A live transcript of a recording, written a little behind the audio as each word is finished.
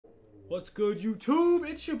What's good, YouTube?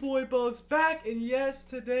 It's your boy Bugs back, and yes,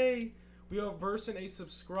 today we are versing a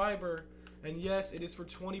subscriber, and yes, it is for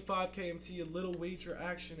 25 KMT, a little wager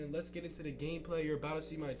action, and let's get into the gameplay. You're about to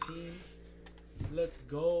see my team. Let's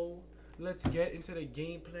go. Let's get into the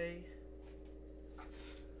gameplay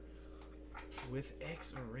with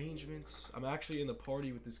X arrangements. I'm actually in the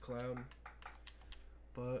party with this clown,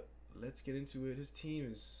 but let's get into it. His team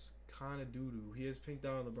is kind of doo-doo. He has Pink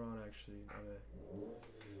Diamond LeBron, actually. Okay.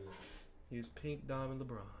 He has Pink Diamond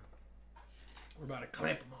LeBron. We're about to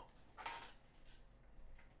clamp him up.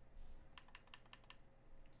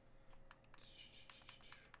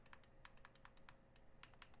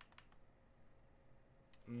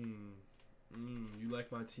 You like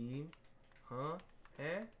my team? Huh?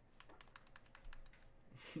 Eh?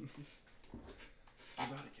 We're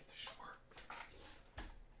about to get the short.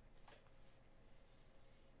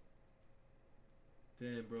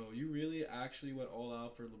 Damn, bro, you really actually went all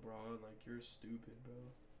out for LeBron? Like, you're stupid, bro.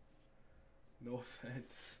 No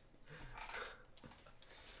offense.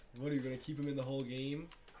 What, are you gonna keep him in the whole game?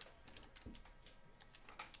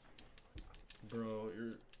 Bro,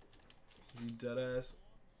 you dead ass.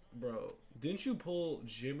 Bro, didn't you pull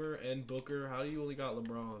Jimmer and Booker? How do you only got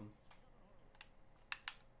LeBron?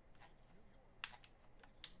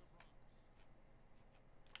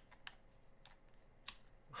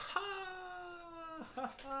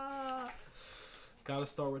 Gotta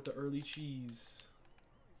start with the early cheese.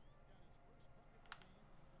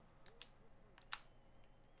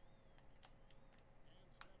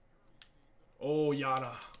 Oh,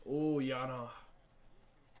 Yana. Oh, Yana.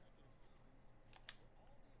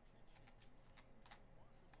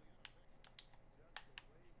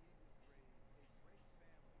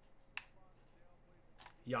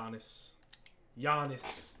 Giannis.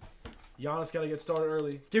 Giannis. Giannis gotta get started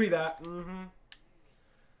early. Give me that.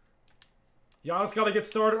 Giannis gotta get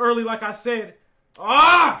started early, like I said.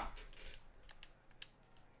 Ah!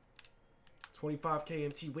 25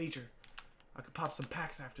 KMT wager. I could pop some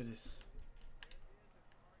packs after this.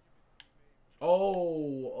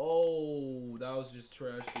 Oh, that was just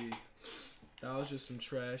trash D. That was just some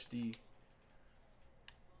trash D.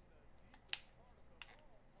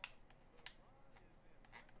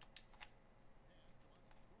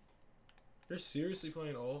 You're seriously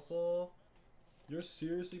playing off ball? You're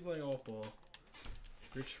seriously playing off ball.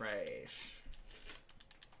 You're trash.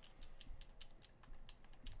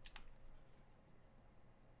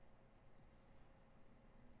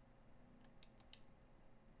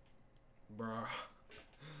 Bruh.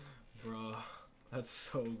 Bruh. That's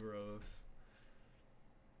so gross.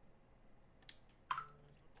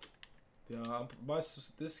 Yeah,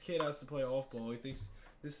 this kid has to play off ball. He thinks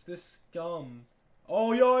this scum.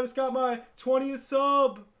 Oh, yo, I just got my 20th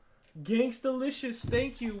sub. Gangstalicious.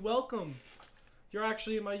 Thank you. Welcome. You're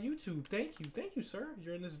actually in my YouTube. Thank you. Thank you, sir.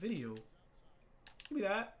 You're in this video. Give me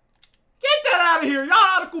that. Get that out of here. Y'all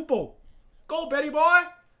out of cupo. Go, Betty boy.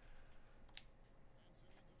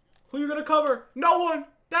 Who you gonna cover? No one.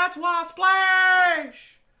 That's why.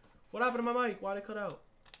 Splash. What happened to my mic? Why'd it cut out?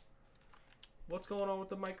 What's going on with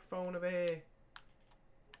the microphone over here?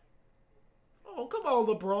 Oh, come on,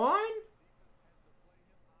 LeBron.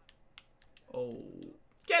 Oh.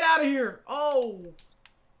 Get out of here. Oh.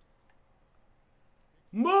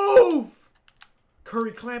 Move!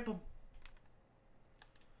 Curry, clamp him.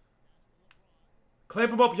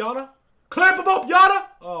 Clamp him up, Yana. Clamp him up, Yana!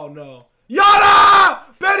 Oh, no. Yana!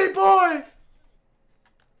 Betty boy!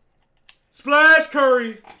 Splash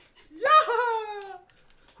Curry. Yeah!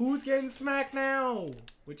 Who's getting smacked now?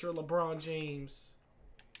 With your LeBron James.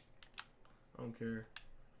 I don't care.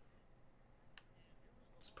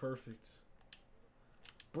 It's perfect.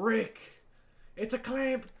 Brick. It's a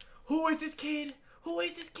clamp. Who is this kid? Who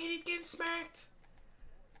is this kid? He's getting smacked.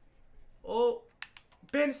 Oh.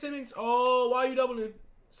 Ben Simmons. Oh, why are you doubling?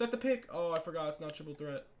 Set the pick. Oh, I forgot. It's not triple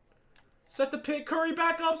threat. Set the pick. Curry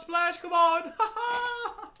back up. Splash. Come on.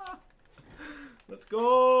 Let's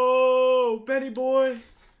go. Benny boy.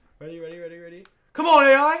 Ready. Come on,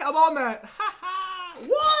 AI. I'm on that.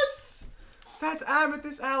 What? That's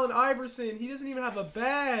Amethyst Allen Iverson. He doesn't even have a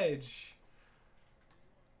badge.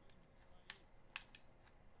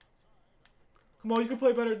 Come on, you can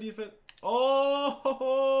play better defense.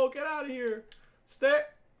 Oh, get out of here. Stay.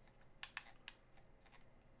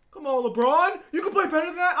 Come on, LeBron. You can play better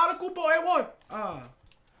than that. Out of Kupo, A1. Ah.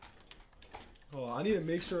 Oh, I need to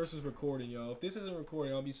make sure this is recording, yo. If this isn't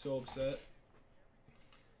recording, I'll be so upset.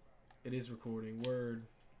 It is recording. Word.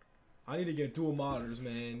 I need to get dual monitors,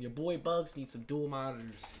 man. Your boy Bugs needs some dual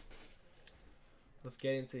monitors. Let's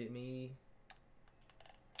get into it, maybe.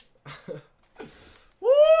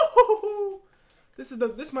 Woo!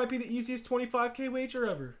 This might be the easiest 25K wager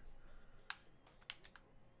ever.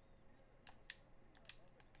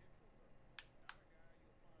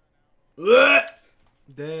 Ugh!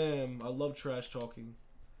 Damn, I love trash talking.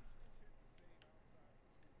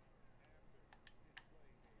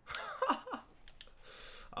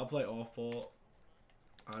 I'll play off ball.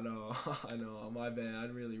 I know, I know. My bad. I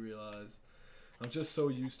didn't really realize. I'm just so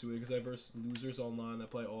used to it because I verse losers online that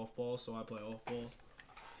play off ball, so I play off ball.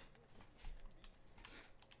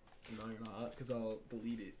 No, you're not, because I'll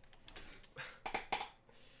delete it.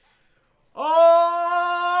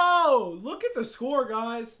 Oh! Look at the score,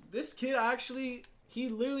 guys. This kid actually, he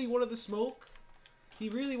literally wanted the smoke. He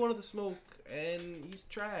really wanted the smoke, and he's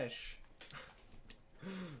trash.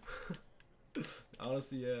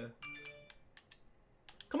 Honestly, yeah.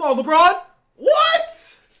 Come on, LeBron!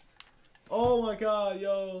 What? Oh my god,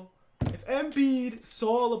 yo. If Embiid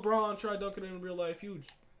saw LeBron try dunking in real life, he would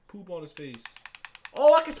poop on his face.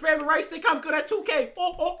 Oh, I can spam the right stick. I'm good at 2K.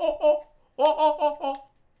 Oh, oh, oh, oh. Oh, oh, oh, oh.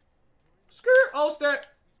 Skirt. Oh, step.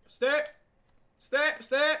 Step. Step.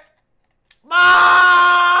 Step.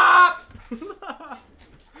 Mop!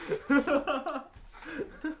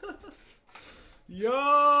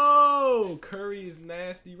 Yo! Curry is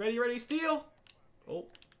nasty. Ready, ready, steal. Oh.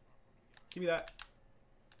 Give me that.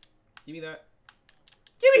 Give me that.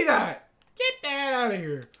 Give me that! Get that out of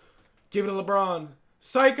here. Give it to LeBron.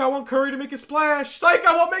 Psych, I want Curry to make a splash. Psych,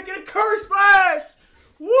 I want making a Curry splash!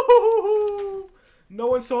 Woo! No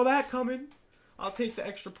one saw that coming. I'll take the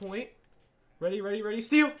extra point. Ready, ready, ready.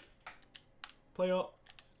 Steal! Play up.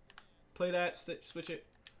 Play that. Switch it.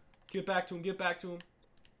 Give it back to him. Give it back to him.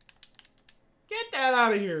 Get that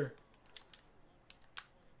out of here.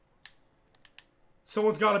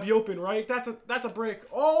 Someone's got to be open, right? That's a break.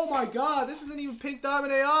 Oh my god, this isn't even Pink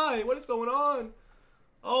Diamond AI. What is going on?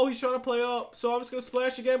 Oh, he's trying to play up. So I'm just going to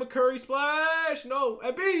splash again with Curry. Splash! No.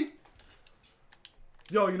 Embiid!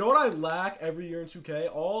 Yo, you know what I lack every year in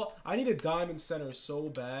 2K? I need a diamond center so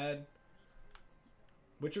bad.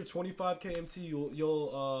 With your 25K MT,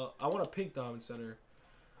 I want a pink diamond center.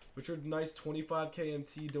 With your nice 25K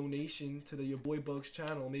MT donation to the Your Boy Bugs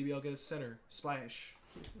channel, maybe I'll get a center. Splash.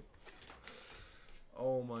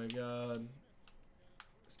 Oh my god.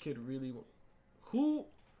 This kid really... Who?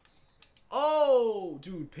 Oh!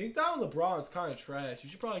 Dude, Pink Diamond LeBron is kind of trash. You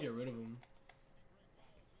should probably get rid of him.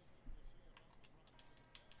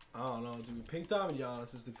 I don't know, dude. Pink Diamond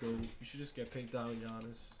Giannis is the GOAT. You should just get Pink Diamond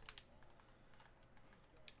Giannis.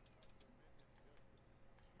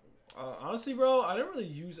 Honestly, bro, I never really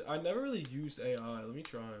used AI. Let me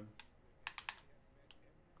try him.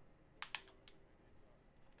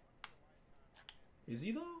 Is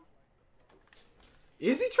he though?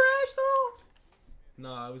 Is he trash though?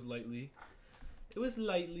 Nah, it was lightly. It was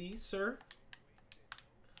lightly, sir.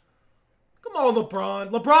 Come on, LeBron.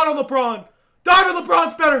 LeBron on LeBron. Diamond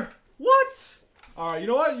LeBron's better. What? All right, you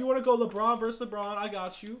know what? You want to go LeBron versus LeBron? I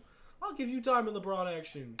got you. I'll give you Diamond LeBron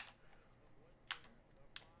action.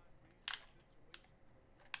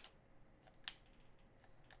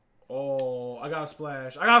 Oh, I got a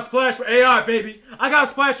splash. I got a splash for AI, baby. I got a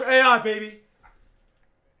splash for AI, baby.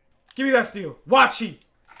 Give me that steal. Watchy.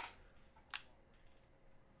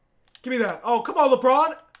 Give me that. Oh, come on,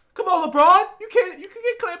 LeBron. Come on, LeBron. You can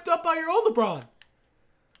get clamped up by your own LeBron.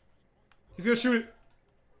 He's gonna shoot it.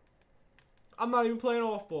 I'm not even playing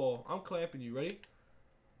off ball. I'm clamping you. Ready?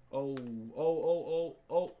 Oh,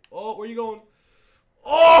 where you going?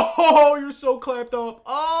 Oh, you're so clamped up.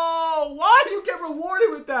 Oh, why do you get rewarded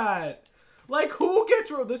with that? Like, who gets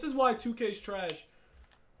rewarded? This is why 2K's trash.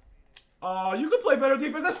 You can play better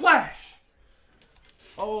defense. That's splash.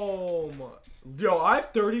 Oh, my. Yo, I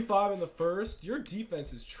have 35 in the first. Your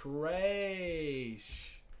defense is trash.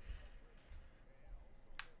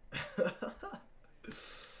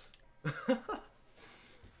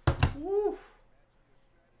 Woof.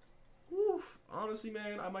 Woof. Honestly,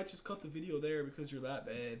 man, I might just cut the video there because you're that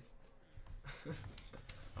bad.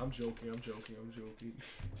 I'm joking. I'm joking. I'm joking.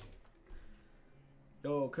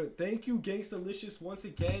 Yo, thank you, Gangstalicious, once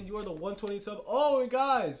again. You are the 120 sub. Oh, and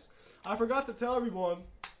guys, I forgot to tell everyone,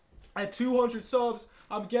 at 200 subs,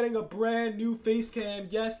 I'm getting a brand new face cam.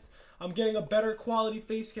 Yes, I'm getting a better quality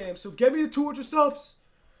face cam. So get me the 200 subs,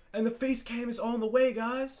 and the face cam is on the way,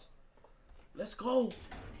 guys. Let's go.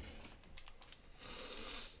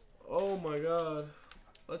 Oh my god.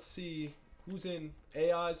 Let's see who's in.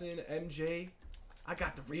 AI's in. MJ. I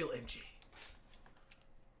got the real MJ.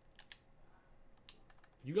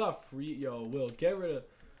 You got free. Yo, Will, get rid of.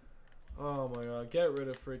 Oh my god. Get rid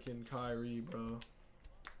of freaking Kyrie, bro.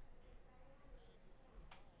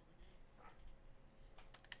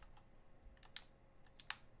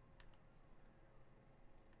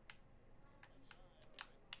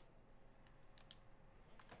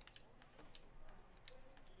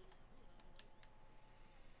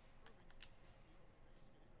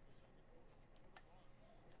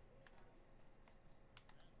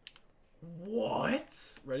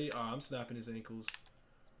 What? Ready? I'm snapping his ankles.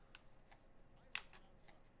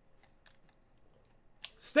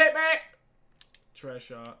 Step back! Trash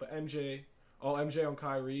shot. But MJ. Oh, MJ on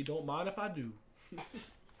Kyrie. Don't mind if I do.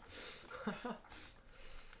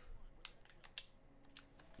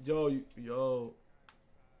 Yo.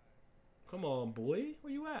 Come on, boy.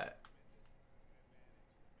 Where you at?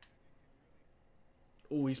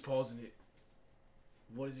 Oh, he's pausing it.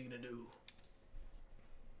 What is he gonna do?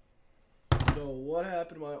 Yo, what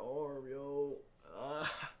happened to my arm, yo?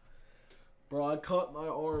 Bro, I cut my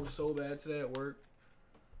arm so bad today at work.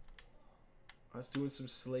 I was doing some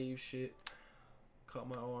slave shit. Cut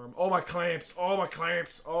my arm. Oh, my clamps. Oh, my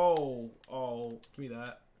clamps. Oh. Give me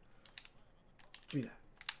that. Give me that.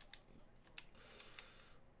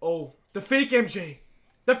 Oh, the fake MJ.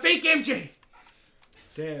 The fake MJ.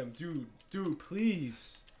 Damn, dude. Dude,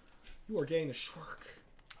 please. You are getting a shark.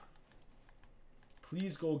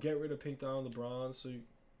 Please go get rid of Pink Down LeBron so you...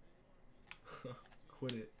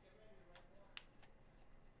 Quit it.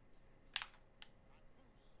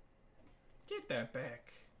 Get that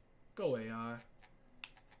back. Go AI.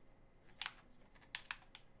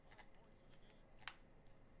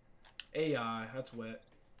 AI, that's wet.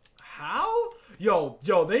 How? Yo,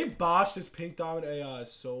 they botched this Pink Diamond AI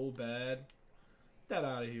so bad. Get that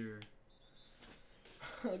out of here.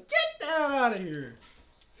 Get that out of here.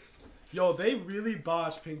 Yo, they really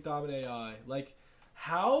botched Pink Diamond AI. Like,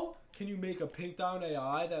 how can you make a Pink Diamond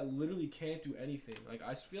AI that literally can't do anything? Like,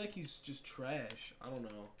 I feel like he's just trash. I don't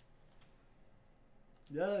know.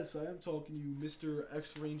 Yes, I am talking to you, Mr.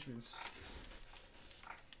 X Arrangements.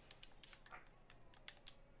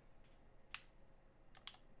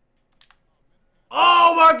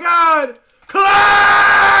 Oh my god!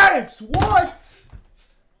 Clamps! What?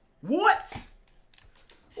 What?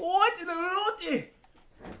 What in the lote?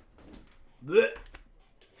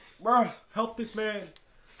 Bruh, help this man.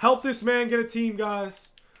 Help this man get a team, guys.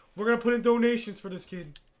 We're gonna put in donations for this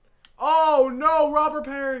kid. Oh no, Robert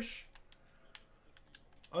Parrish.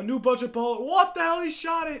 A new budget ball. What the hell? He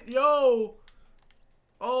shot it. Yo.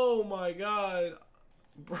 Oh my god.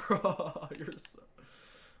 Bro, you're so...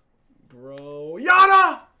 Bro.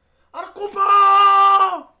 Yana!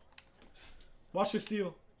 Arakuba! Watch your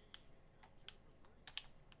steal.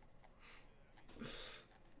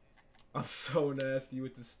 I'm so nasty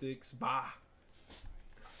with the sticks. Bah.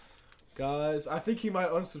 Guys, I think he might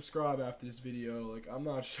unsubscribe after this video. Like, I'm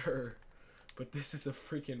not sure. But this is a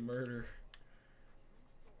freaking murder.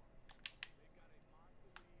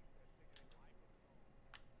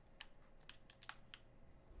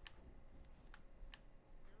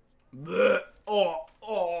 Blech.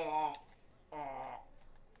 Oh.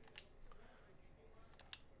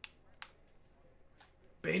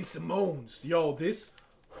 Ben Simmons. Yo, this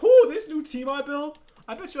new team I built,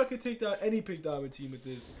 I bet you I could take down any Pink Diamond team with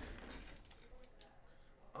this.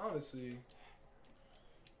 Honestly.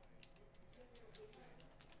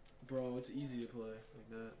 Bro, it's easy to play like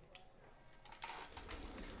that.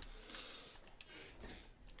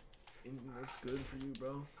 That's good for you,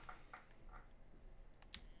 bro.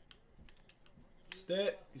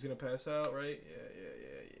 Stat. He's gonna pass out, right?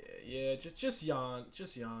 Yeah. Just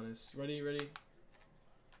Giannis. Ready?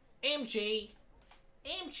 MJ.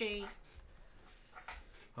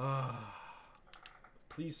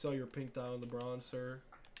 Please sell your Pink Diamond LeBron, sir.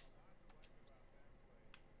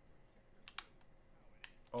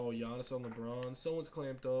 Oh, Giannis on LeBron. Someone's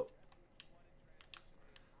clamped up.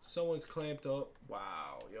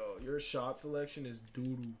 Wow, yo, your shot selection is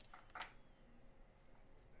doo-doo.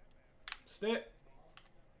 Step.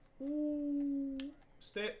 Ooh.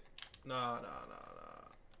 Step. Nah.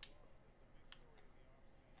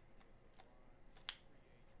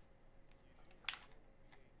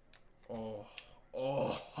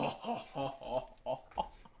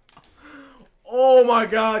 Oh my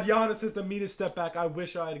god, Giannis has the meanest step back. I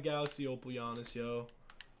wish I had a Galaxy Opal Giannis, yo.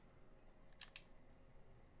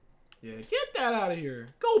 Yeah, get that out of here.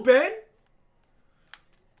 Go, Ben.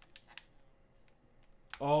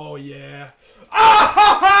 Oh, yeah.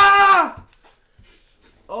 Ah!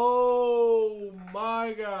 Oh,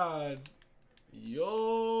 my God.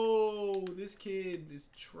 Yo, this kid is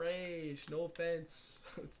trash. No offense.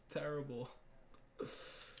 It's terrible.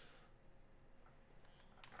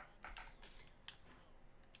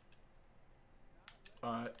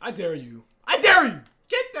 Alright, I dare you.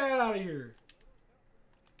 Get that out of here.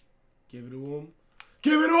 Give it to him.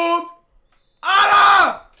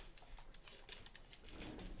 Anna!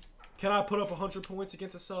 Can I put up 100 points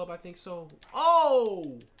against a sub? I think so.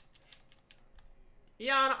 Oh!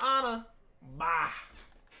 Yana, Anna. Bah.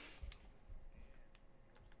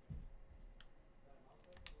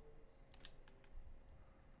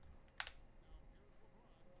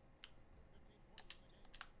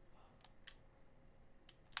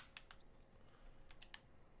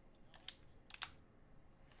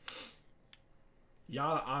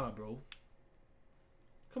 Yana Anna, bro.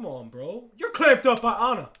 Come on, bro. You're clamped up by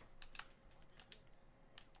Anna.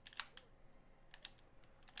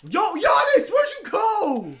 Yo, Giannis, where'd you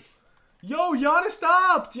go? Yo, Giannis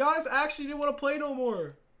stopped. Giannis actually didn't want to play no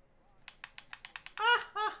more.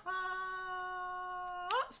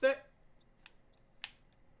 Stay.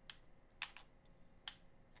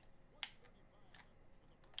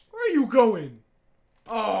 Where are you going?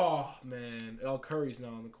 Oh, man. El Curry's now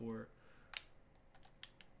on the court.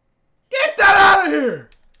 Get that out of here!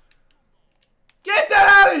 Get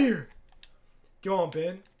that out of here! Go on,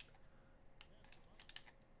 Ben.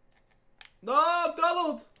 No,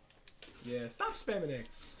 doubled! Yeah, stop spamming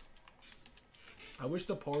X. I wish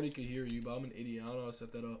the party could hear you, but I'm an idiot. I don't know how to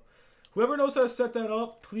set that up. Whoever knows how to set that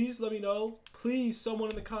up, please let me know. Please, someone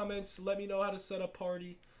in the comments, let me know how to set up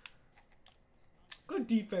party. Good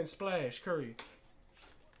defense, Splash, Curry.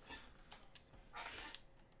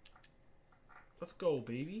 Let's go,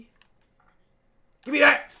 baby. Give me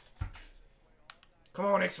that! Come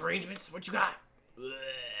on, X arrangements. What you got? Ugh.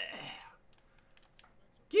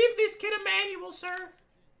 Give this kid a manual, sir.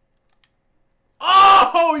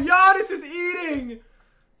 Oh, Giannis is eating.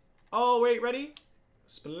 Oh, wait, ready?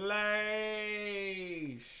 Splash.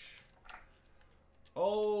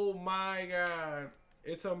 Oh, my God.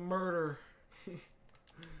 It's a murder.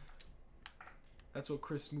 That's what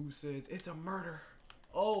Chris Smooth says. It's a murder.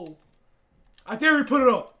 Oh. I dare you put it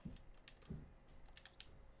up.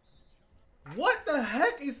 What the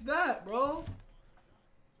heck is that, bro?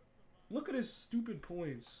 Look at his stupid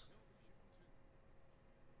points.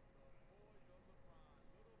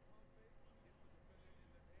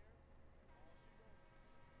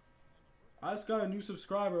 I just got a new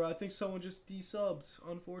subscriber. I think someone just desubbed,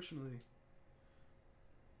 unfortunately.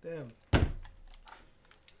 Damn.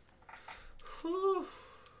 Whew.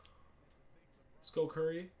 Let's go,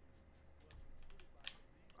 Curry.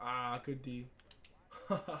 Ah, good D.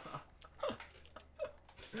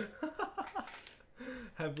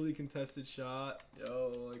 Heavily contested shot.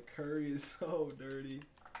 Yo, like Curry is so dirty.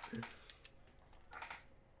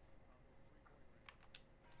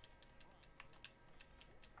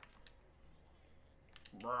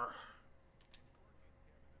 Brr.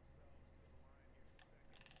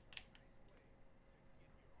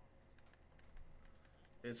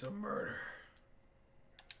 It's a murder.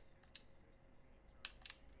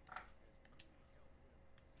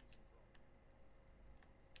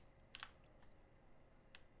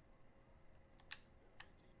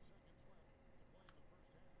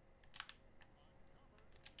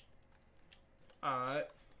 Alright.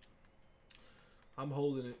 I'm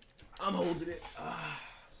holding it. I'm holding it.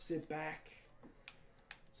 Sit back.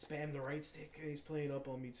 Spam the right stick. He's playing up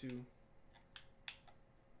on me too.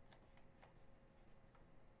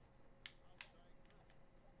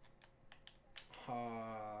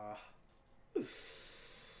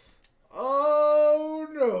 Oh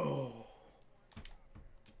no.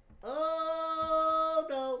 Oh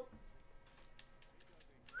no.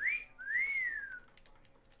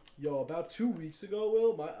 Yo, about 2 weeks ago,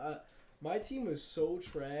 Will, my team was so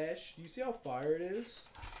trash. Do you see how fire it is?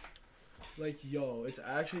 Like, yo, it's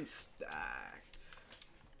actually stacked.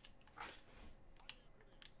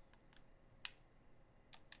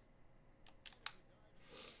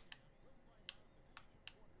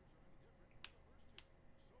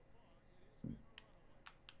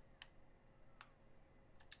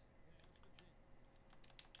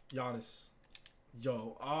 Giannis.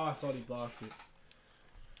 Yo, I thought he blocked it.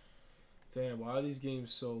 Damn, why are these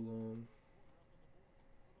games so long?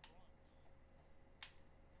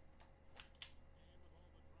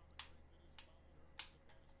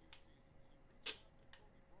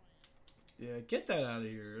 Yeah, get that out of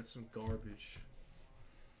here. That's some garbage.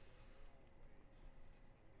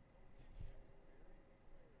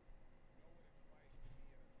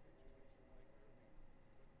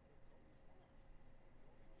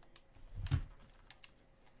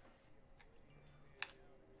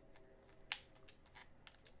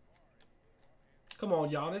 Come on,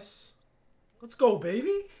 Giannis. Let's go,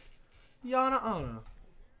 baby. Yana Anna.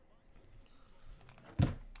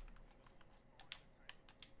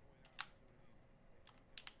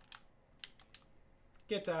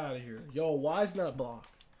 Get that out of here. Yo, why is that blocked?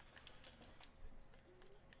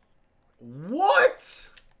 What?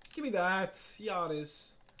 Give me that,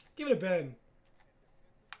 Giannis. Give it to Ben.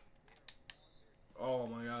 Oh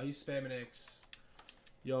my god, he's spamming X.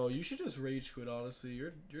 Yo, you should just rage quit, honestly.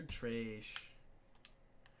 You're trash.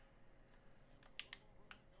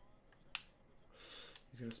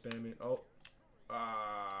 He's gonna spam it. Oh.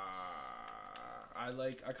 I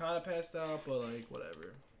kind of passed out, but like,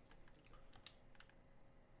 whatever.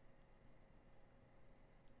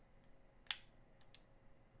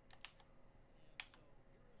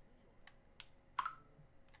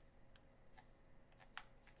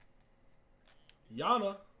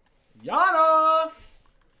 Yana. Yana!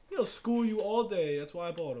 He'll school you all day. That's why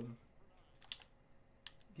I bought him.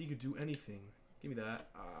 He could do anything. Give me that.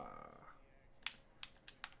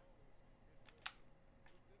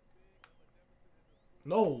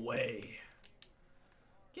 No way.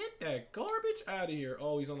 Get that garbage out of here.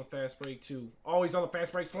 Oh, he's on the fast break too. Oh, he's on the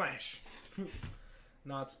fast break splash.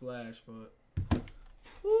 Not splash, but...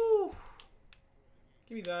 Woo!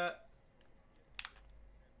 Give me that.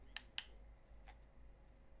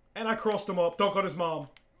 And I crossed him up. Dunk on his mom.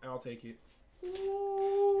 I'll take it.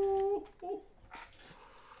 Ooh.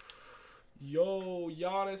 Yo,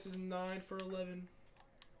 Giannis is 9 for 11.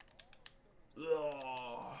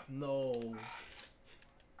 Ugh, no.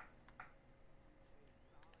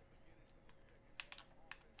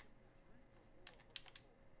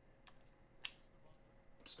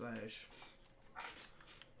 Splash.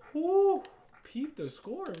 Whoo! Peep the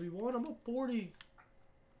score, everyone. I'm up 40.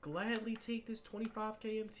 Gladly take this 25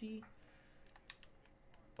 KMT.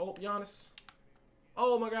 Oh, Giannis.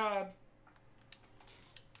 Oh my God.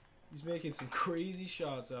 He's making some crazy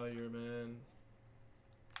shots out here, man.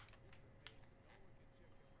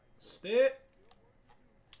 Step.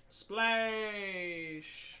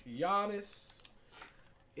 Splash. Giannis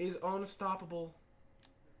is unstoppable.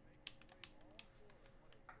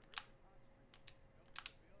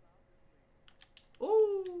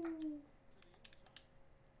 Ooh.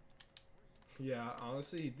 Yeah,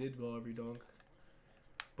 honestly, he did blow every dunk.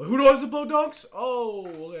 But who doesn't blow dunks? Oh,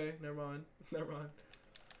 okay. Never mind. Never mind.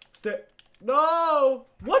 Step. No!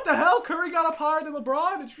 What the hell? Curry got up higher than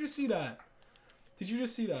LeBron? Did you just see that? Did you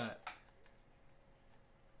just see that?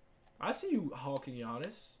 I see you hawking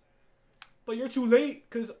Giannis. But you're too late,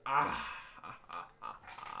 because...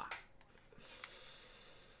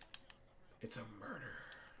 It's a murder.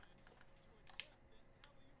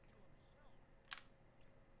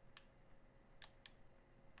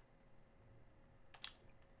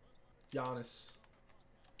 Giannis.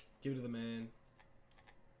 Give it to the man.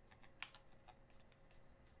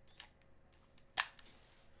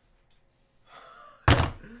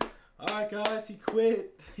 Alright guys, he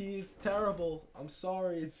quit. He's terrible. I'm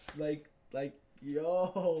sorry. Like,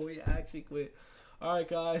 yo, he actually quit. Alright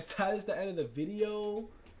guys, that is the end of the video.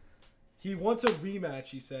 He wants a rematch,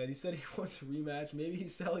 he said. He said he wants a rematch. Maybe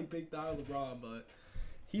he's selling big time LeBron, but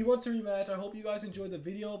he wants a rematch. I hope you guys enjoyed the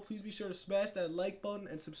video. Please be sure to smash that like button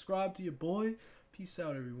and subscribe to your boy. Peace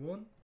out, everyone.